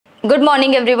Good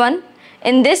morning everyone.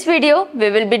 In this video, we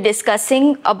will be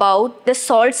discussing about the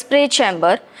salt spray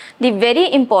chamber, the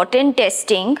very important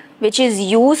testing which is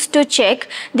used to check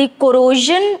the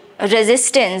corrosion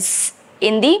resistance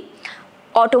in the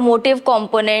automotive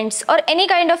components or any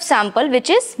kind of sample which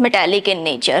is metallic in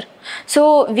nature.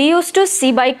 So we used to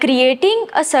see by creating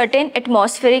a certain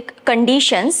atmospheric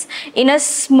conditions in a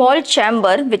small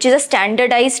chamber, which is a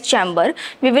standardized chamber,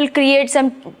 we will create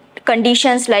some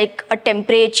conditions like a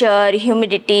temperature,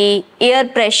 humidity, air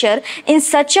pressure in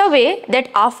such a way that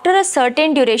after a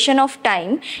certain duration of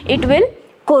time it will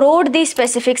corrode the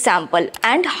specific sample,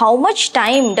 and how much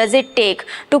time does it take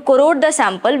to corrode the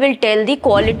sample will tell the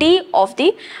quality of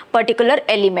the particular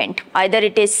element, either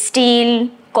it is steel,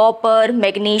 copper,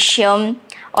 magnesium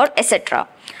or etc.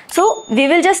 So we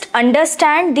will just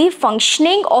understand the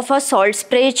functioning of a salt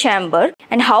spray chamber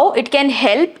and how it can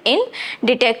help in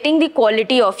detecting the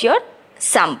quality of your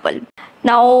sample.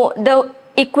 Now the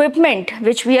equipment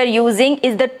which we are using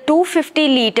is the 250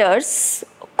 liters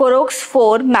Korrox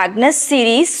 4 Magnus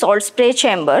series salt spray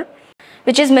chamber,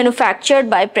 which is manufactured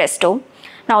by Presto.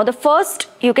 Now the first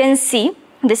you can see,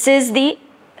 this is the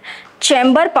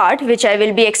chamber part which I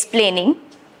will be explaining,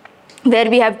 where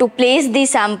we have to place the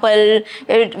sample,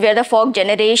 where the fog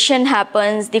generation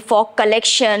happens, the fog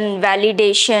collection,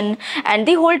 validation and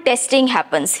the whole testing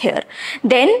happens here.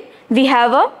 Then we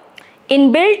have a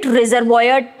inbuilt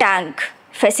reservoir tank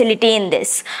facility in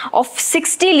this of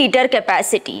 60 liter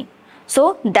capacity.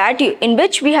 So that in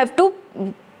which we have to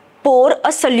pour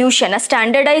a solution, a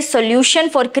standardized solution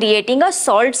for creating a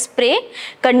salt spray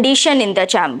condition in the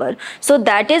chamber. So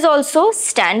that is also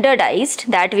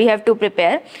standardized, that we have to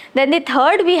prepare. Then the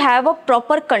third, we have a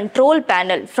proper control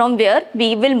panel from where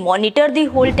we will monitor the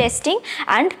whole testing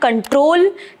and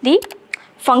control the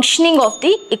functioning of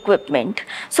the equipment.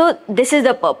 So this is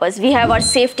the purpose. We have our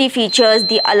safety features,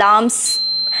 the alarms,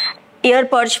 air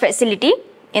purge facility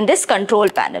in this control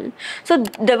panel. So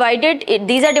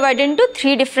these are divided into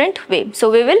three different ways.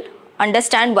 So we will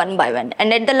understand one by one.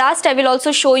 And at the last, I will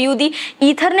also show you the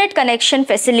Ethernet connection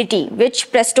facility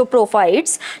which Presto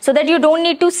provides, so that you don't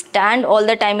need to stand all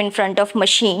the time in front of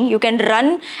machine. You can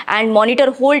run and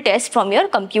monitor whole test from your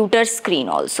computer screen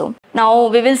also. Now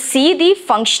we will see the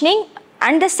functioning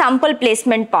and the sample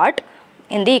placement part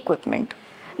in the equipment.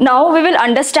 Now we will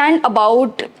understand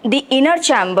about the inner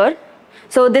chamber.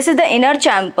 So this is the inner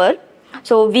chamber.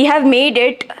 So we have made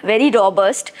it very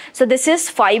robust. So this is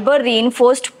fiber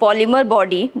reinforced polymer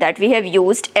body that we have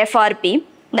used, FRP,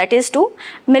 that is to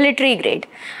military grade.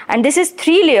 And this is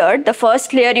 3 layered. The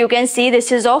first layer you can see,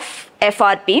 this is of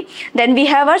FRP. Then we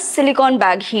have our silicone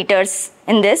bag heaters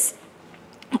in this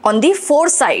on the 4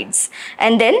 sides.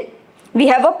 And then we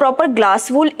have a proper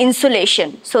glass wool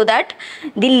insulation so that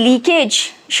the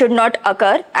leakage should not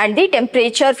occur and the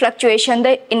temperature fluctuation,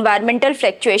 the environmental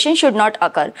fluctuation should not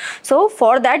occur. So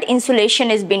for that,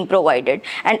 insulation is being provided.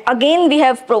 And again we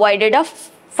have provided a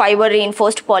fiber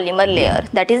reinforced polymer layer,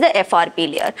 that is the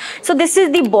FRP layer. So this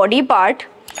is the body part.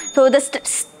 So the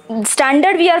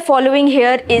standard we are following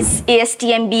here is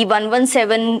ASTM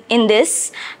B117 in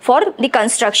this for the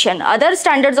construction. Other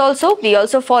standards also, we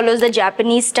also follow the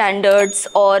Japanese standards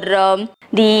or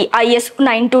the ISO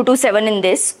 9227 in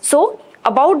this. So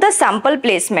about the sample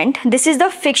placement, this is the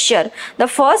fixture. The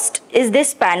first is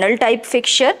this panel type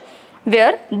fixture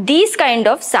where these kind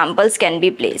of samples can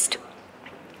be placed.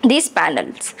 These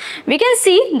panels, we can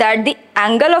see that the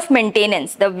angle of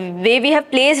maintenance, the way we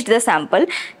have placed the sample,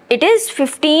 it is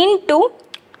 15 to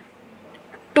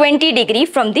 20 degree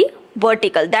from the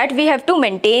vertical, that we have to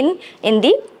maintain in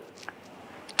the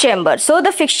chamber. So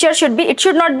the fixture should be, it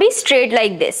should not be straight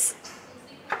like this.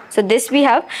 So this we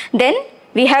have. Then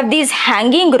we have these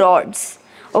hanging rods.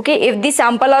 Okay, if the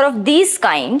sample are of these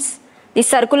kinds, the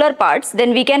circular parts,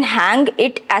 then we can hang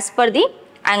it as per the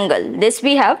angle. This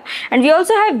we have. And we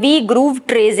also have V-groove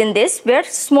trays in this, where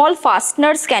small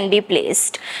fasteners can be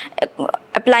placed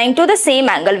applying to the same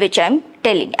angle which I am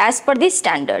telling as per the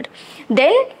standard.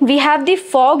 Then we have the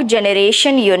fog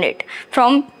generation unit,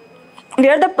 from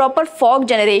where the proper fog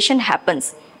generation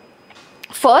happens.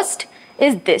 First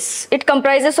is this. It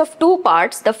comprises of 2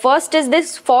 parts. The first is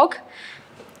this fog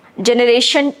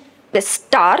generation, this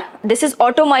tar. This is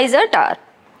atomizer tar.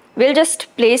 We'll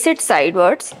just place it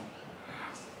sidewards.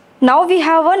 Now we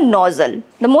have a nozzle,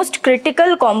 the most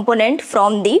critical component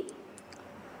from the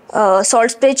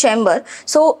salt spray chamber.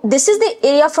 So this is the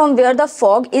area from where the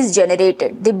fog is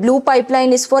generated. The blue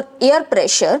pipeline is for air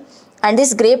pressure and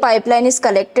this gray pipeline is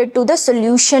connected to the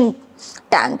solution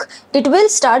tank. It will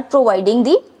start providing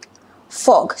the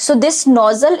fog. So this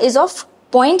nozzle is of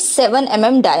 0.7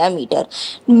 mm diameter.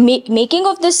 Making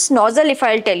of this nozzle, if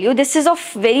I'll tell you, this is of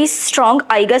very strong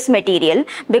IGUS material,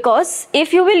 because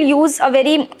if you will use a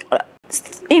very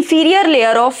inferior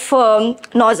layer of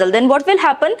nozzle, then what will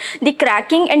happen? The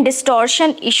cracking and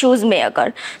distortion issues may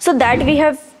occur. So that we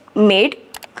have made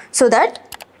so that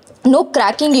no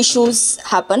cracking issues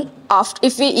happen after,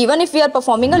 even if we are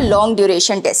performing a long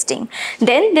duration testing.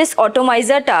 Then this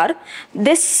atomizer tar,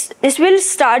 this will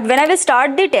start, when I will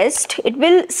start the test, it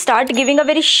will start giving a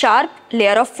very sharp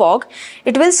layer of fog.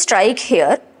 It will strike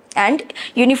here and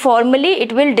uniformly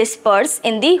it will disperse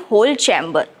in the whole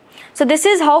chamber. So this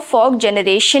is how fog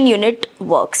generation unit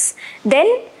works.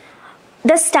 Then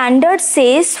the standard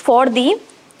says for the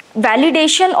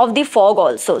validation of the fog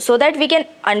also, so that we can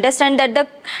understand that the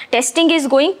testing is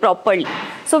going properly.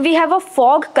 So we have a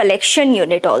fog collection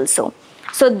unit also.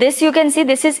 So this, you can see,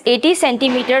 this is 80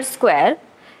 centimeter square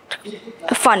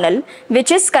funnel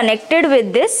which is connected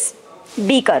with this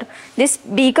beaker.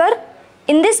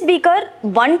 In this beaker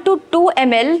 1 to 2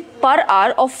 ml per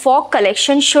hour of fog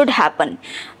collection should happen.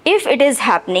 If it is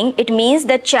happening, it means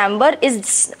the chamber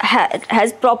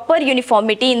has proper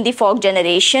uniformity in the fog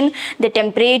generation. The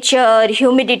temperature,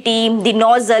 humidity, the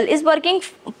nozzle is working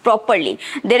properly.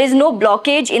 There is no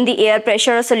blockage in the air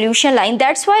pressure or solution line.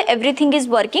 That's why everything is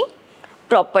working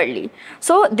properly.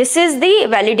 So this is the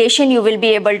validation you will be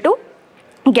able to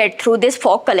get through this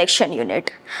fog collection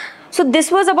unit. So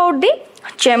this was about the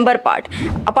chamber part.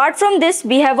 Apart from this,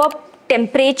 we have a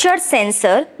temperature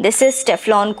sensor. This is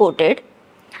Teflon coated,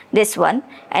 this one,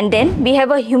 and then we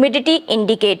have a humidity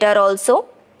indicator also.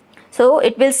 So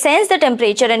it will sense the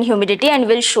temperature and humidity and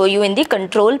will show you in the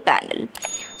control panel.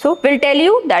 So we'll tell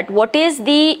you that what is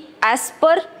the, as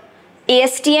per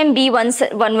ASTM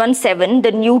B117,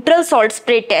 the neutral salt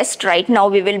spray test right now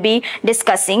we will be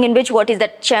discussing, in which what is the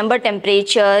chamber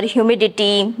temperature,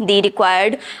 humidity, the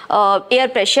required air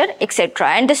pressure, etc.,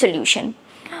 and the solution.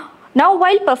 Now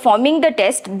while performing the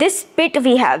test, this pit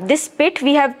we have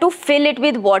to fill it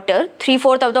with water,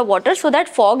 3/4 of the water, so that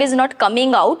fog is not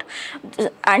coming out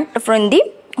and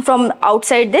from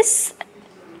outside this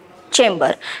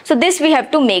chamber. So this we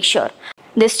have to make sure,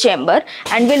 this chamber,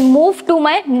 and we'll move to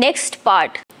my next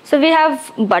part. So we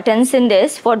have buttons in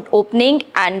this for opening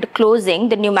and closing,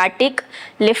 the pneumatic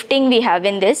lifting we have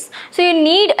in this. So you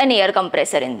need an air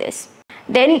compressor in this.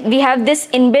 Then we have this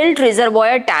inbuilt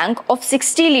reservoir tank of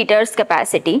 60 liters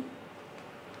capacity.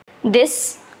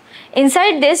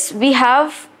 Inside this we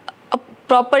have a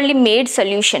properly made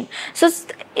solution. So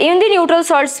in the neutral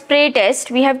salt spray test,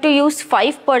 we have to use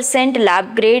 5%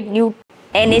 lab grade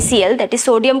NaCl, that is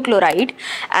sodium chloride,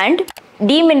 and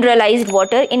demineralized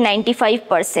water in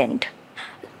 95%.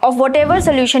 Of whatever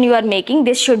solution you are making,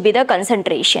 this should be the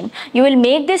concentration. You will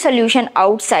make the solution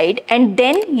outside and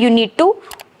then you need to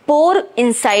pour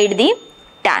inside the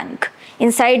tank.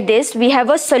 Inside this we have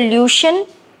a solution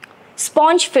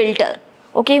sponge filter.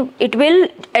 Okay, it will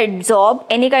absorb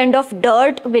any kind of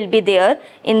dirt will be there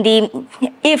in the,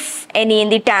 if any, in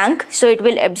the tank. So it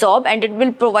will absorb and it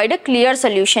will provide a clear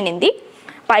solution in the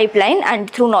pipeline, and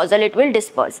through nozzle it will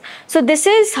disperse. So this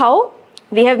is how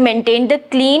we have maintained the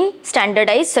clean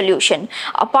standardized solution.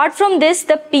 Apart from this,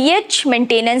 the pH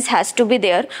maintenance has to be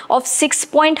there of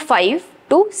 6.5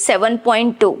 to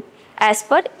 7.2 as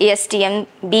per ASTM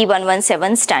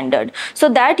B117 standard. So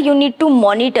that you need to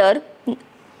monitor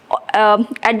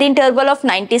at the interval of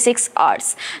 96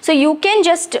 hours. So you can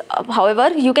just, however,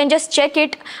 you can just check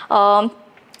it on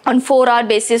 4-hour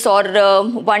basis or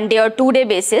 1 day or 2 day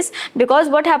basis, because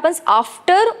what happens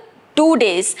after 2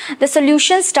 days, the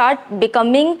solutions start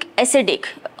becoming acidic.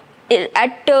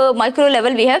 At micro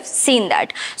level we have seen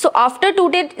that. So after 2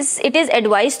 days it is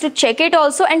advised to check it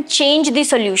also and change the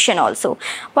solution also.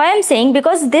 Why I am saying,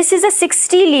 because this is a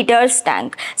 60 liters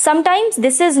tank. Sometimes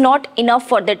this is not enough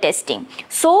for the testing.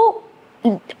 So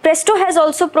Presto has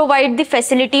also provided the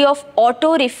facility of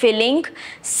auto refilling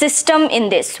system in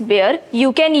this, where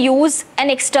you can use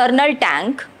an external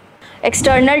tank,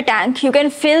 you can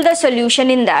fill the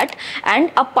solution in that,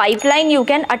 and a pipeline you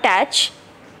can attach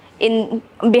in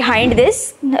behind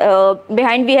this.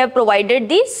 Behind we have provided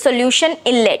the solution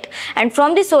inlet, and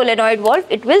from the solenoid valve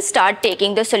it will start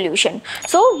taking the solution.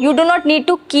 So you do not need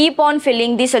to keep on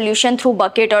filling the solution through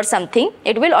bucket or something,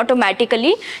 it will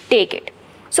automatically take it.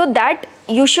 So that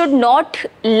you should not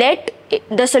let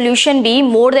the solution be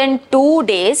more than 2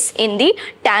 days in the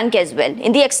tank as well,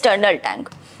 in the external tank.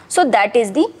 So that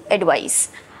is the advice.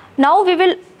 Now we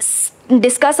will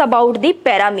discuss about the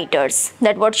parameters,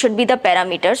 that what should be the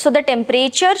parameters. So the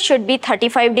temperature should be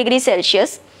 35 degrees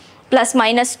Celsius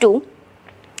 ±2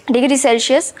 degrees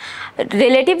Celsius.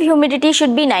 Relative humidity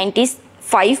should be 95%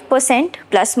 5%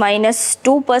 plus minus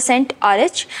 2%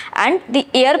 RH, and the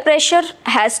air pressure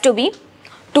has to be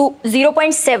to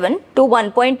 0.7 to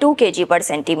 1.2 kg per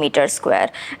centimeter square.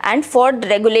 And for the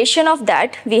regulation of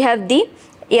that, we have the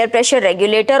air pressure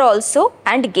regulator also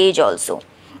and gauge also.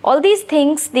 All these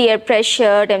things, the air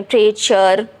pressure,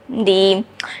 temperature, the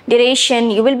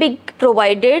duration, you will be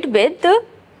provided with the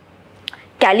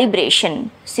calibration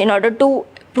in order to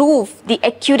prove the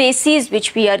accuracies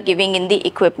which we are giving in the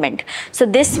equipment. So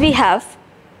this we have.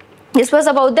 This was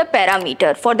about the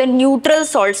parameter for the neutral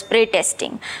salt spray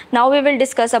testing. Now we will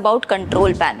discuss about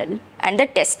control panel and the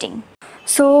testing.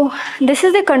 So this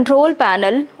is the control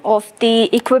panel of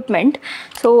the equipment.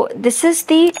 So this is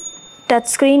the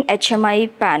touchscreen HMI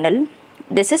panel.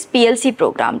 This is PLC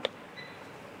programmed.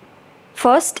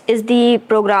 First is the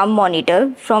program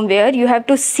monitor, from where you have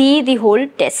to see the whole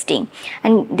testing,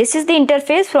 and this is the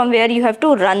interface from where you have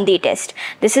to run the test.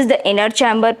 This is the inner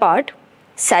chamber part,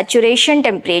 saturation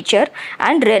temperature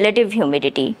and relative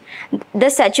humidity. The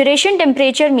saturation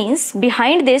temperature means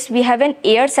behind this we have an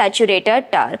air saturator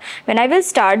tower. When I will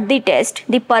start the test,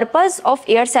 the purpose of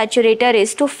air saturator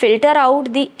is to filter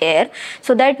out the air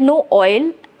so that no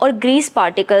oil or grease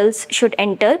particles should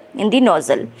enter in the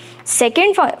nozzle.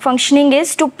 Second functioning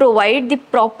is to provide the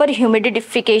proper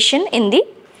humidification in the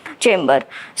chamber.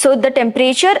 So the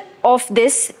temperature of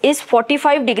this is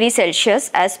 45 degrees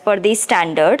Celsius as per the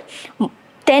standard,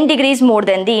 10 degrees more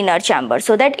than the inner chamber,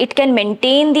 so that it can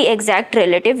maintain the exact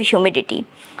relative humidity.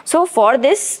 So for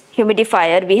this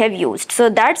humidifier we have used,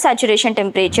 so that saturation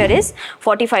temperature is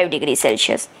 45 degrees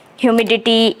Celsius.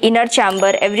 Humidity, inner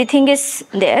chamber, everything is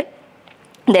there.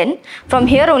 Then from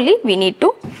here only we need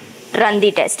to run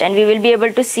the test, and we will be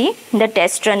able to see the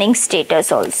test running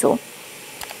status also,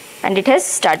 and it has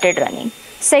started running.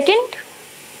 Second,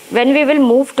 when we will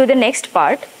move to the next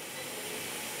part,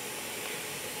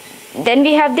 then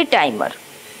we have the timer.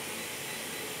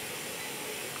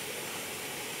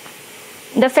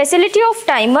 The facility of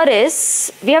timer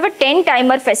is, we have a 10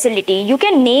 timer facility. You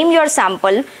can name your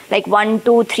sample like 1,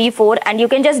 2, 3, 4, and you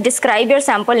can just describe your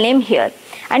sample name here.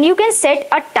 And you can set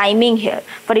a timing here.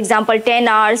 For example, 10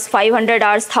 hours, 500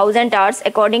 hours, 1000 hours,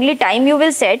 accordingly time you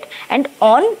will set, and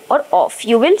on or off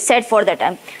you will set for the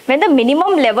time. When the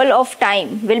minimum level of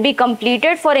time will be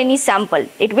completed for any sample,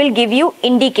 it will give you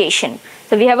indication.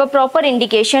 So we have a proper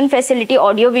indication facility,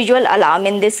 audio visual alarm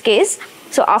in this case.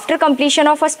 So after completion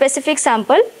of a specific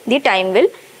sample, the time will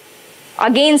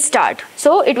again start.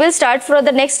 So it will start for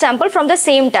the next sample from the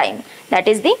same time. That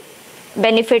is the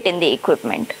benefit in the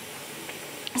equipment.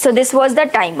 So this was the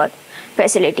timer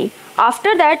facility.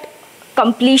 After that,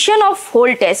 completion of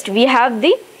whole test, we have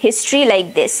the history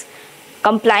like this,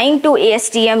 complying to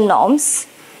ASTM norms.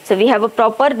 So we have a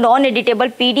proper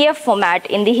non-editable PDF format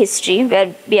in the history,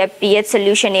 where we have pH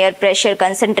solution, air pressure,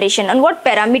 concentration, and what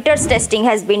parameters testing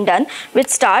has been done with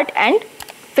start and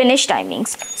finish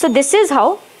timings. So this is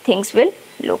how things will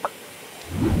look.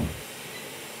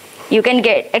 You can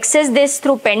access this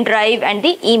through pen drive and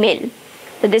the email.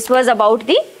 So this was about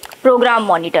the program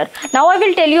monitor. Now I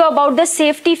will tell you about the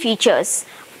safety features.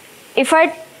 If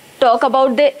I talk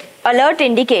about the alert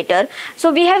indicator,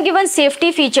 so we have given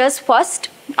safety features. First,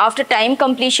 after time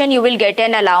completion you will get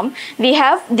an alarm. We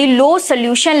have the low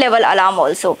solution level alarm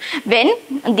also. When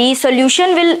the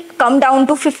solution will come down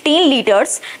to 15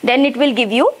 liters, then it will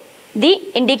give you the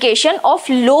indication of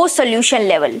low solution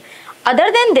level.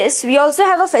 Other than this, we also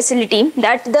have a facility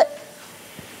that the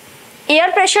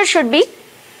air pressure should be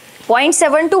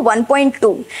 0.7 to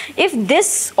 1.2. If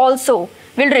this also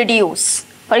will reduce,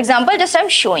 for example, just I am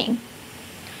showing.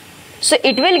 So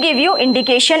it will give you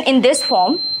indication in this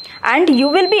form, and you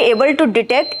will be able to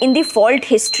detect in the fault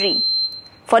history.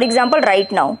 For example,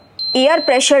 right now, air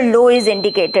pressure low is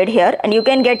indicated here, and you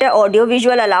can get an audio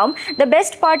visual alarm. The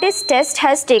best part is test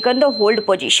has taken the hold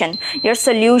position. Your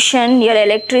solution, your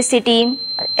electricity,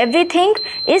 everything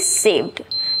is saved.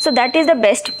 So that is the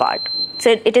best part. So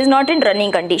it is not in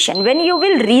running condition. When you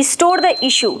will restore the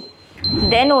issue,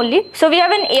 then only, so we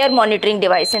have an air monitoring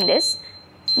device in this.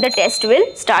 The test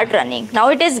will start running. Now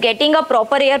it is getting a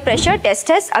proper air pressure, test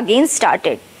has again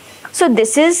started. So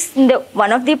this is the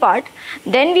one of the part.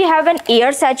 Then we have an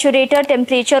air saturator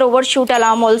temperature overshoot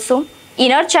alarm also,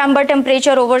 inner chamber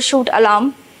temperature overshoot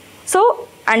alarm. So,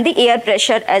 and the air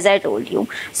pressure as I told you.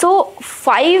 So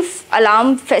 5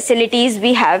 alarm facilities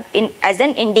we have in as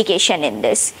an indication in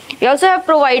this. We also have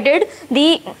provided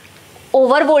the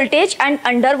over voltage and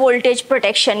under voltage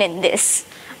protection in this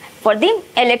for the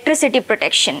electricity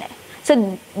protection.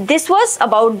 So this was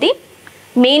about the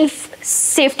main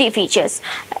safety features.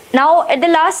 Now at the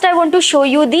last I want to show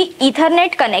you the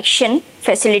Ethernet connection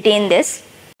facility in this.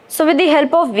 So with the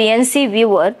help of VNC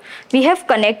viewer, we have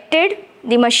connected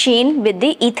the machine with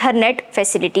the Ethernet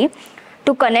facility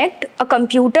to connect a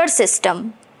computer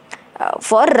system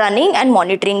for running and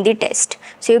monitoring the test.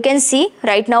 So you can see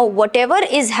right now whatever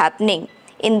is happening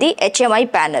in the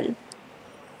HMI panel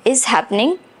is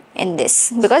happening in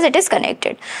this because it is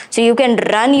connected. So you can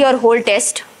run your whole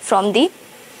test from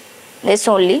this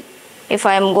only. If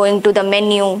I am going to the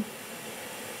menu,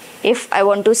 if I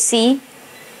want to see,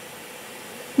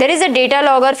 there is a data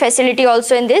logger facility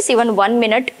also in this, even 1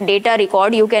 minute data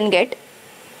record you can get.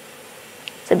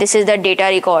 So this is the data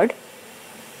record.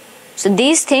 So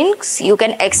these things you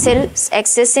can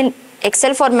access in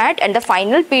Excel format, and the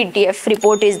final PDF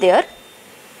report is there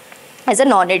as a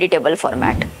non-editable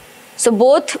format. So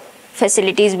both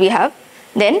facilities we have.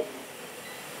 Then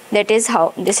this is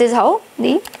how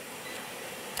the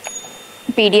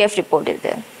PDF report is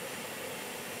there.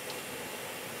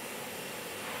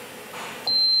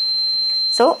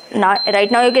 So now, right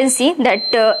now you can see that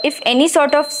if any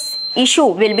sort of issue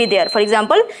will be there, for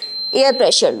example, air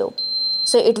pressure low,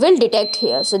 so it will detect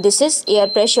here. So this is air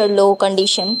pressure low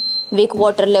condition, wick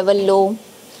water level low,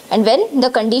 and when the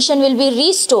condition will be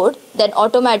restored, then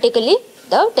automatically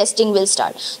the testing will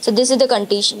start. So this is the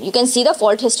condition. You can see the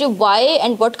fault history, why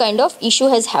and what kind of issue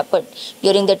has happened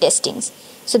during the testings.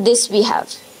 So this we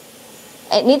have.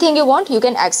 Anything you want, you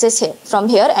can access here from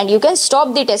here, and you can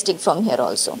stop the testing from here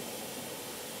also.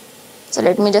 So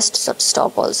let me just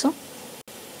stop also.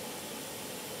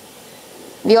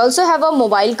 We also have a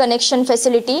mobile connection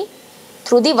facility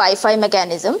through the Wi-Fi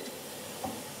mechanism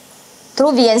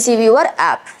through VNC Viewer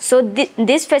app. So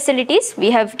these facilities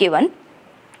we have given.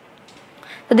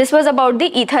 So this was about the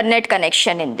Ethernet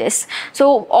connection in this.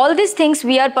 So all these things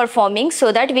we are performing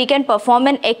so that we can perform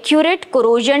an accurate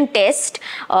corrosion test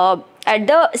at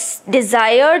the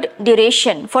desired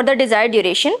duration, for the desired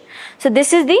duration. So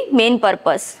this is the main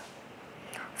purpose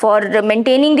for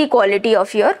maintaining the quality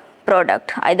of your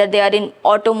product. Either they are in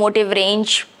automotive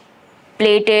range,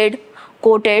 plated,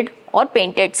 coated or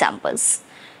painted samples.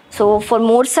 So for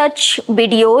more such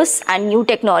videos and new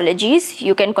technologies,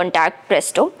 you can contact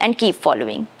Presto and keep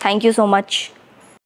following. Thank you so much.